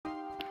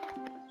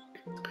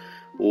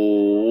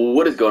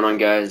What is going on,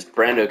 guys?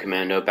 Brando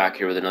Commando back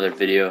here with another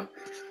video,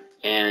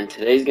 and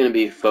today's going to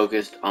be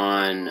focused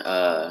on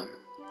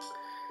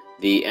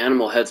the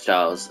animal head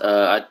styles.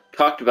 I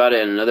talked about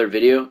it in another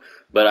video,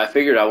 but I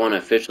figured I want to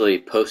officially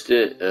post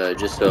it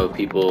just so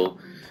people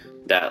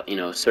that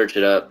search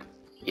it up,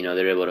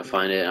 they're able to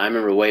find it. I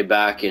remember way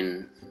back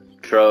in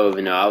Trove,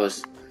 I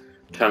was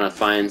trying to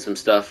find some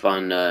stuff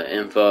on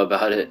info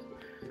about it.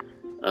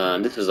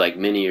 This was like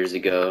many years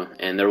ago,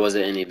 and there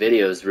wasn't any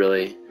videos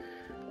really.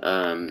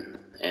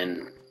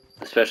 And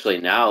especially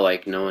now,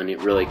 like, no one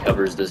really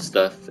covers this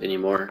stuff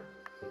anymore.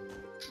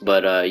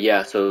 But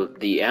yeah, so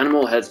the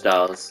animal head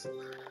styles,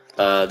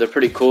 they're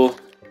pretty cool.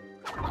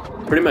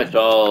 Pretty much a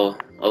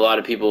lot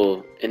of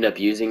people end up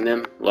using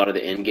them, a lot of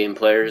the in-game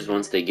players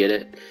once they get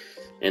it.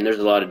 And there's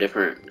a lot of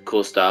different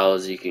cool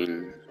styles you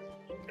can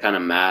kind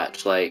of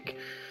match. Like,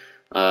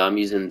 I'm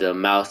using the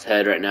mouse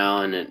head right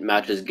now, and it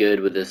matches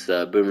good with this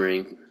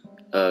boomerang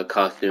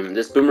costume.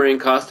 This boomerang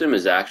costume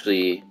is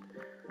actually,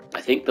 I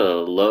think, the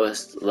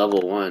lowest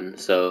level one.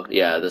 So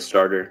yeah, the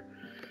starter.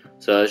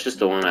 So it's just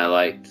the one I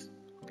liked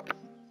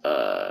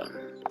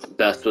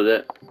best with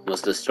it.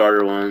 Was the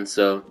starter one.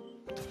 So,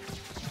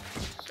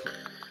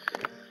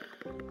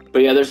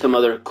 but yeah, there's some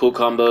other cool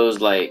combos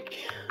like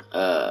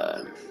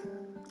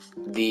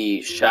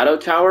the Shadow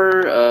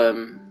Tower.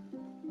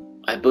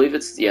 I believe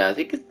it's, yeah, I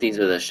think these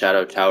are the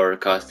Shadow Tower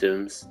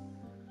costumes.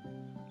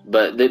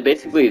 But they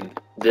basically,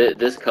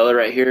 this color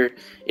right here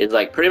is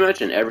like pretty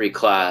much in every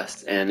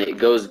class, and it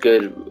goes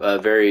good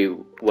very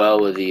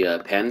well with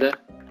the panda,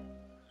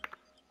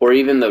 or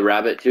even the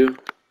rabbit too.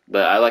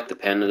 But I like the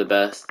panda the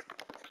best.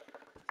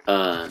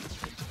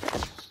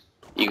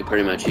 You can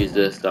pretty much use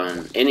this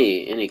on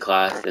any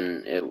class,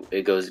 and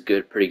it goes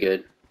good, pretty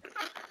good.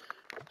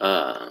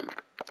 But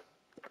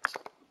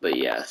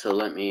yeah, so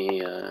let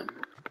me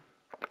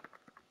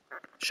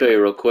show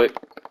you real quick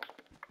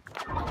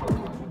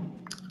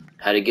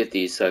how to get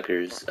these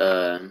suckers.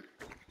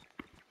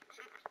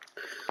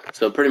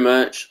 So pretty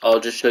much, I'll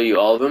just show you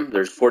all of them.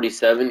 There's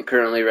 47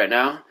 currently right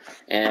now,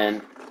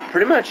 and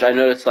pretty much I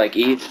noticed like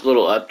each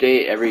little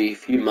update every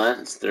few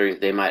months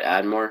they might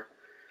add more.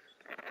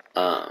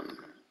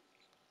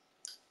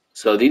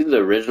 So these are the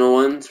original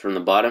ones from the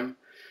bottom.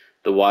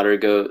 The Water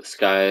Goat,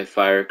 Sky,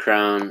 Fire,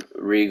 Crown,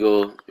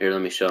 Regal. Here,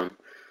 let me show them. So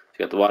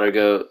you got the Water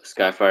Goat,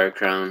 Sky, Fire,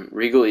 Crown,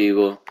 Regal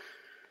Eagle,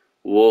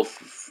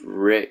 Wolf,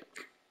 Rick,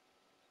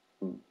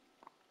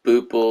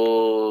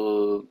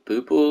 Boople,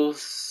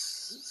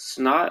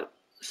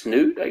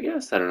 Snoot, I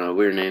guess? I don't know,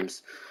 weird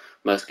names.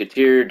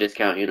 Musketeer,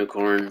 Discount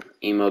Unicorn,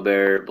 Emo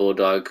Bear,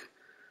 Bulldog,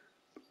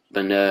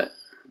 Bonnet,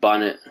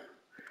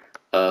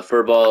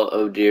 Furball,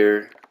 Oh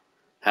Deer,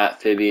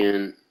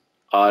 Hatphibian,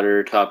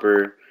 Otter,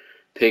 Topper,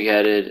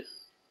 Pig-Headed,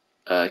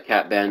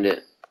 Cat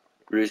Bandit,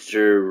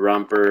 Rooster,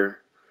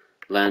 Romper,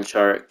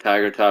 Landshark,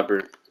 Tiger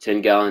Topper,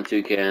 10-gallon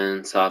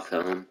Toucan, Soft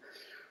Helm,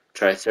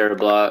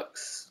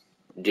 Triceratops,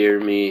 Deer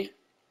Me,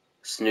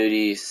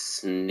 Snooty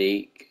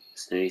Snake,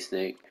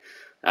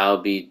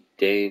 Albie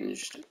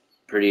Danged,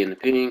 Pretty in the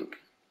Pink,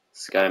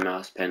 Sky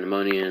Mouse,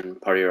 Pandemonium,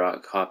 Party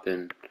Rock,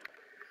 Hoppin',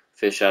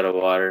 Fish Out of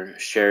Water,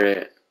 Share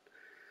It,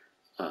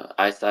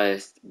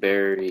 Ice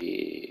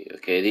Berry.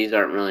 Okay, these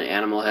aren't really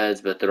animal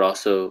heads, but they're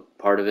also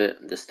part of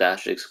it. The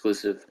Stash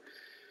exclusive.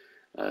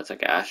 It's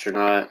like an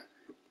astronaut.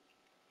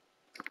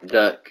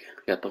 Duck.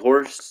 Got the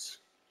horse.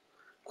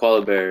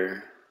 Koala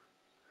Bear.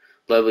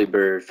 Lovely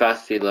Bird.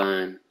 Fast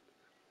Feline.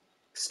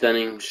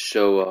 Stunning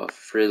Show Off.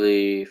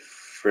 Frilly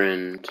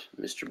Friend.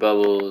 Mr.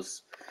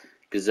 Bubbles.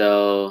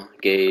 Gazelle.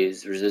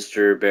 Gaze.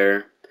 Resistor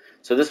Bear.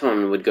 So this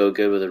one would go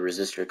good with the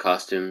Resistor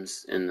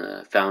costumes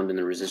found in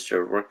the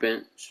Resistor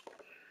workbench.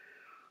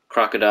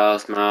 Crocodile,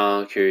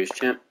 Smile, Curious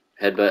Chimp,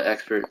 Headbutt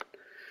Expert,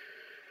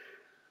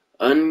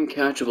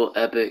 Uncatchable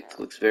Epic,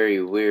 looks very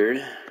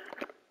weird,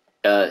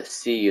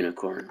 Sea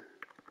Unicorn.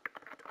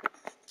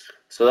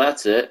 So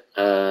that's it.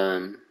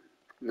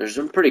 There's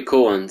some pretty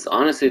cool ones.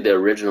 Honestly, the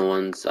original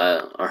ones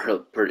are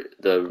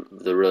the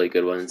really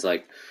good ones.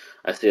 Like,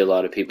 I see a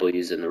lot of people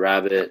using the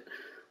rabbit,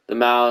 the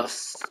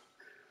mouse,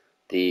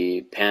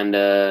 the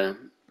panda,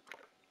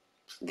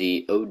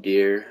 the oh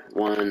deer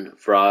one,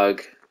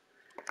 frog,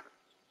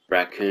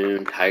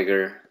 raccoon,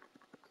 tiger.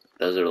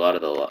 Those are a lot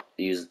of the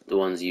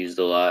ones used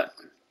a lot.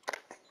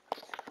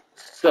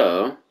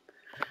 So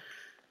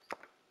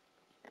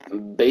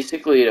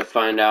basically, to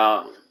find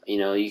out,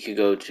 you could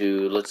go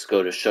to, let's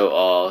go to show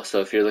all.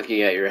 So if you're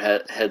looking at your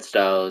head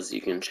styles,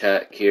 you can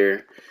check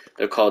here.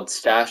 They're called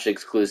Stash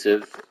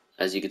exclusive.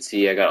 As you can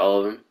see, I got all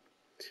of them,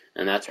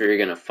 and that's where you're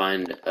gonna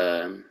find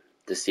to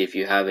see if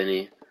you have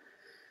any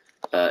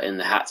in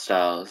the hat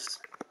styles.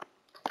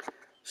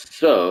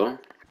 So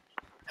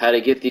how to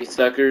get these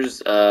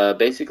suckers?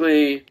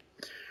 Basically,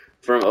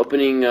 from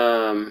opening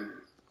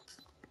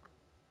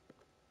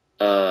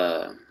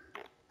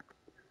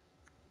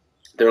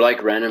they're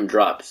like random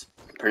drops,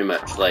 pretty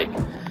much. Like,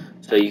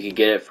 so you could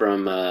get it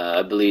from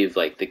I believe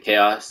like the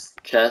chaos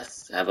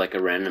chests have like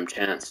a random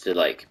chance to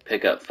like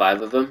pick up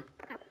 5 of them,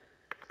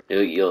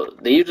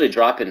 They usually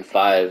drop in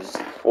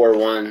 5s or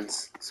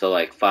 1s, so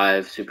like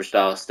 5 super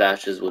style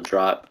stashes will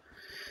drop.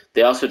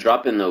 They also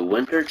drop in the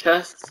winter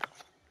chests.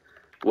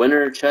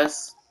 Winter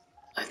chests,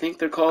 I think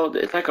they're called.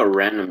 It's like a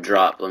random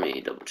drop. Let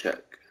me double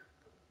check.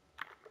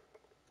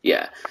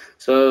 Yeah,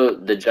 so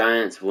the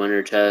Giants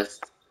winter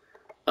chest,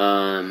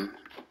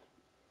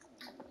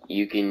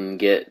 you can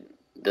get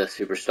the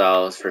super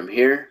styles from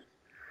here.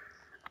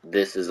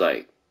 This is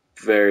like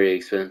very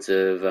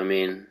expensive. I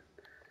mean,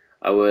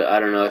 I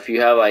don't know if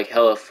you have like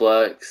hella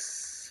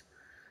flux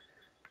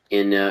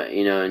in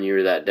and you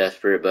were that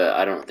desperate, but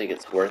I don't think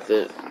it's worth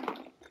it.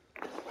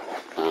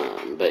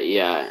 But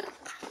yeah,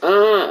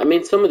 I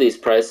mean, some of these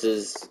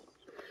prices,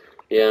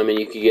 yeah, I mean,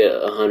 you could get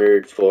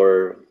 100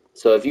 for.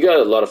 So if you got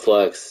a lot of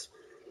flux,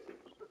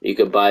 you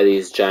could buy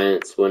these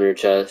Giants winter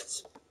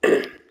chests,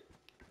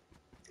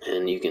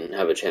 and you can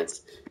have a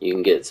chance. You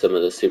can get some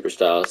of the super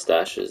style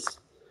stashes.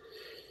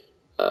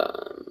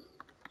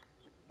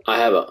 I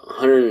have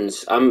 100.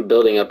 I'm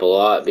building up a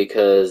lot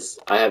because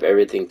I have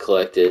everything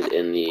collected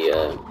in the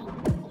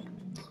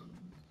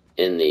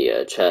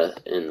chest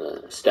in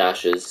the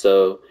stashes.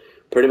 So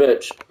pretty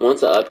much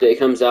once the update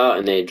comes out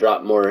and they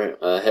drop more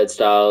head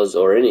styles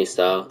or any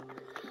style,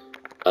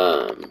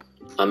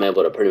 I'm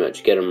able to pretty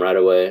much get them right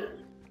away.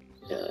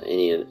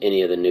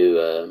 Any of the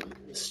new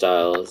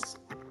styles,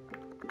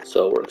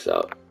 so it works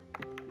out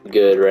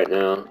good right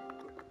now.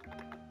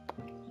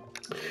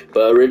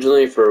 But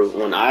originally, for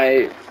when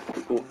I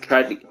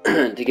tried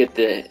to get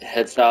the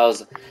head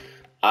styles,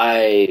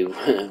 I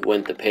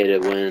went the pay to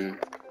win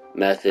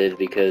method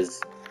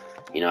because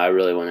I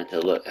really wanted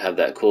to have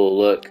that cool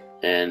look.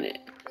 And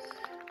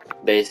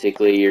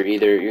basically,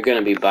 you're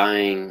gonna be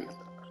buying.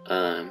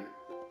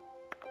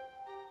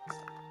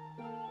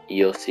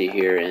 You'll see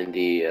here in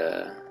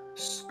the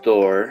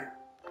store.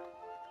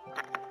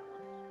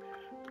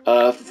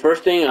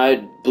 First thing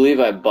I believe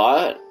I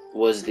bought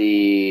was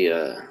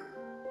the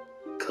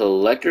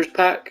collector's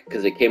pack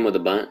because it came with a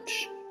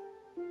bunch.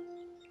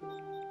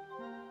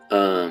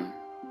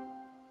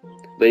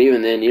 But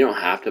even then, you don't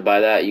have to buy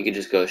that. You could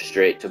just go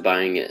straight to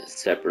buying it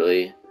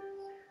separately.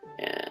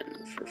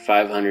 And for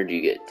 500,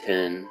 you get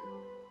 10.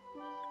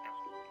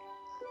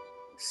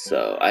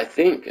 So I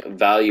think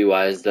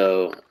value-wise,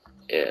 though,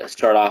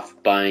 start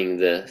off buying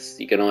this.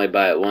 You can only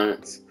buy it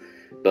once,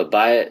 but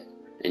buy it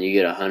and you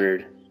get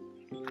 100.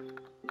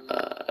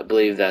 I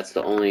believe that's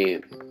the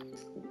only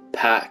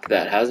pack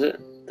that has it,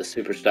 the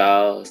Super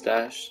Style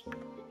Stash.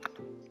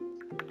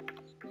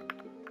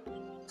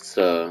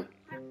 So,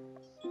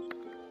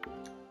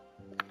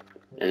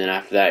 and then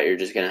after that, you're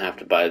just gonna have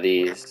to buy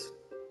these.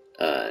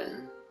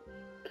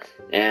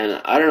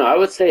 And I don't know, I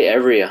would say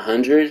every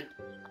 100,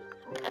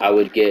 I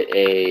would get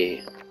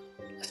a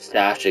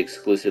stash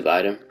exclusive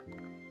item,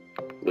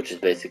 which is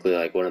basically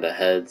like one of the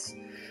heads.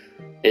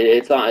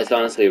 It's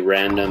honestly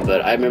random,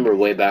 but I remember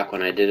way back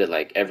when I did it,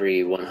 like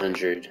every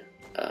 100,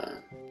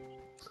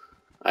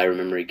 I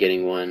remember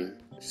getting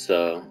one.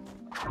 So,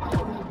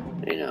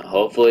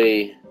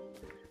 hopefully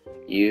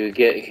you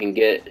can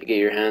get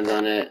your hands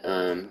on it.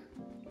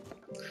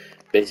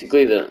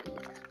 Basically, the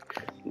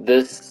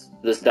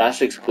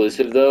stash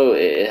exclusive though,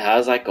 it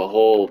has like a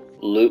whole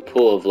loot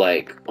pool of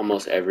like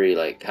almost every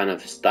like kind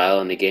of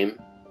style in the game,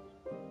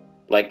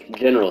 like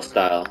general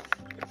style,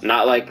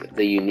 not like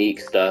the unique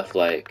stuff.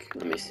 Like,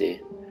 let me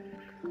see.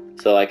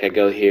 So like I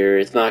go here,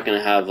 it's not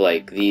gonna have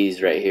like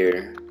these right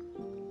here.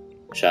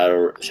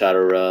 Shadow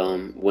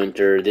Realm,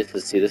 Winter. This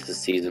is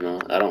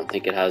seasonal. I don't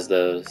think it has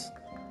those.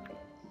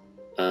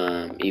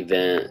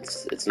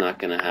 Events. It's not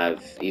gonna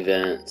have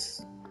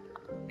events.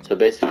 So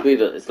basically,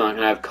 it's not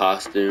gonna have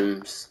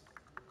costumes.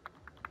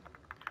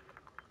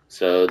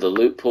 So the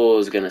loot pool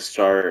is gonna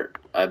start,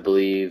 I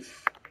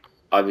believe,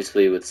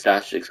 obviously with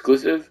stash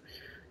exclusive.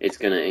 It's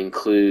gonna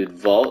include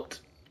Vault.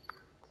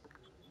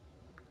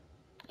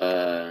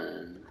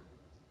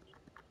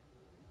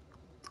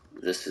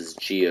 This is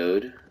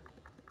Geode.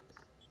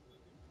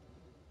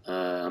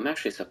 I'm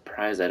actually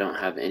surprised I don't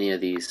have any of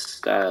these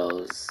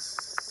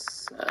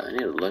styles. I need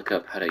to look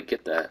up how to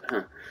get that.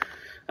 Huh.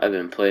 I've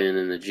been playing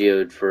in the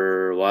Geode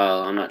for a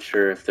while. I'm not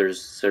sure if there's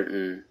a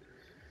certain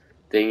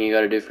thing you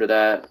gotta do for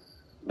that.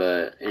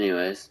 But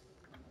anyways.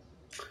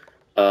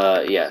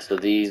 Yeah, so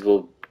these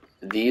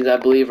I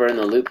believe are in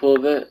the loot pool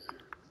of it.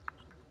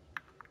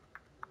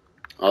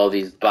 All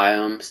these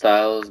biome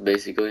styles,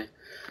 basically.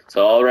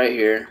 So all right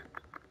here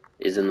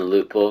is in the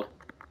loot pool.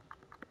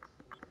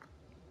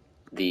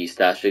 The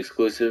stash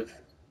exclusive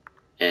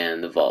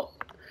and the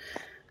vault.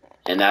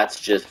 And that's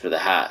just for the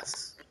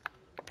hats.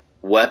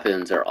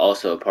 Weapons are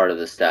also a part of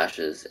the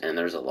stashes, and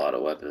there's a lot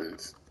of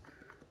weapons.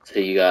 So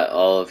you got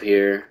all of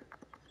here,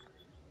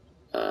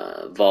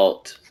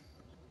 vault,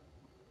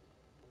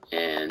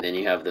 and then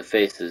you have the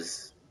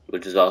faces,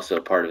 which is also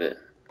a part of it.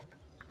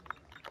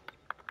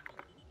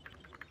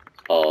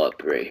 All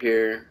up right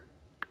here.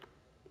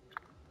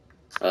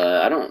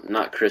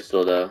 Not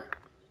crystal though,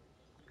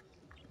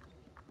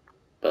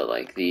 but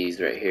like these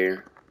right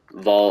here.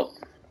 Vault,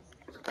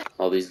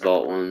 all these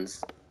vault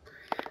ones.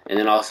 And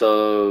then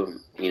also,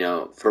 you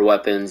know, for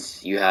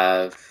weapons, you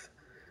have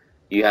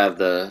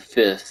the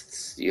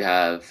fists, you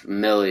have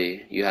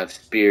melee, you have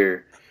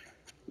spear,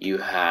 you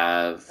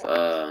have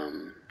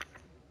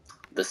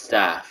the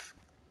staff,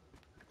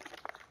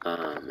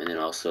 and then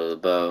also the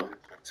bow.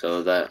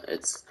 So that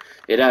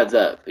it adds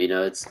up. You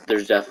know,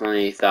 there's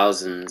definitely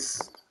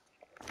thousands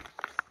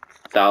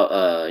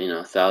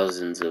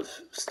of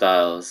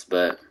styles,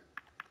 but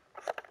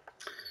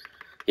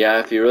yeah,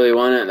 if you really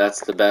want it,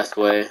 that's the best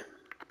way.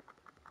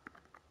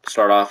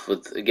 Start off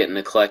with getting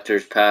the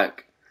collector's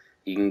pack.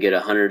 You can get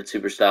 100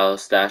 super style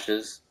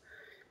stashes,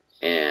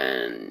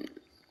 and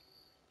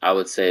I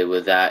would say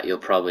with that you'll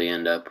probably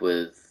end up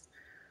with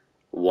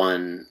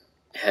one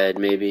head,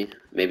 maybe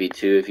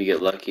two if you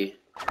get lucky.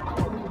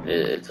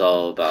 It's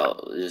all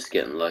about just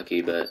getting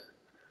lucky, but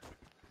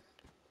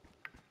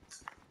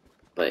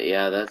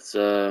yeah, that's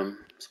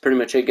pretty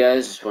much it,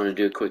 guys. Just want to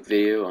do a quick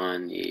video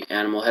on the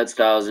animal head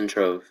styles in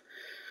Trove.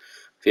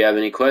 If you have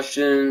any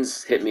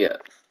questions, hit me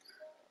up.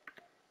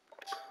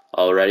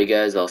 Alrighty,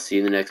 guys, I'll see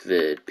you in the next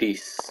vid.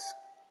 Peace.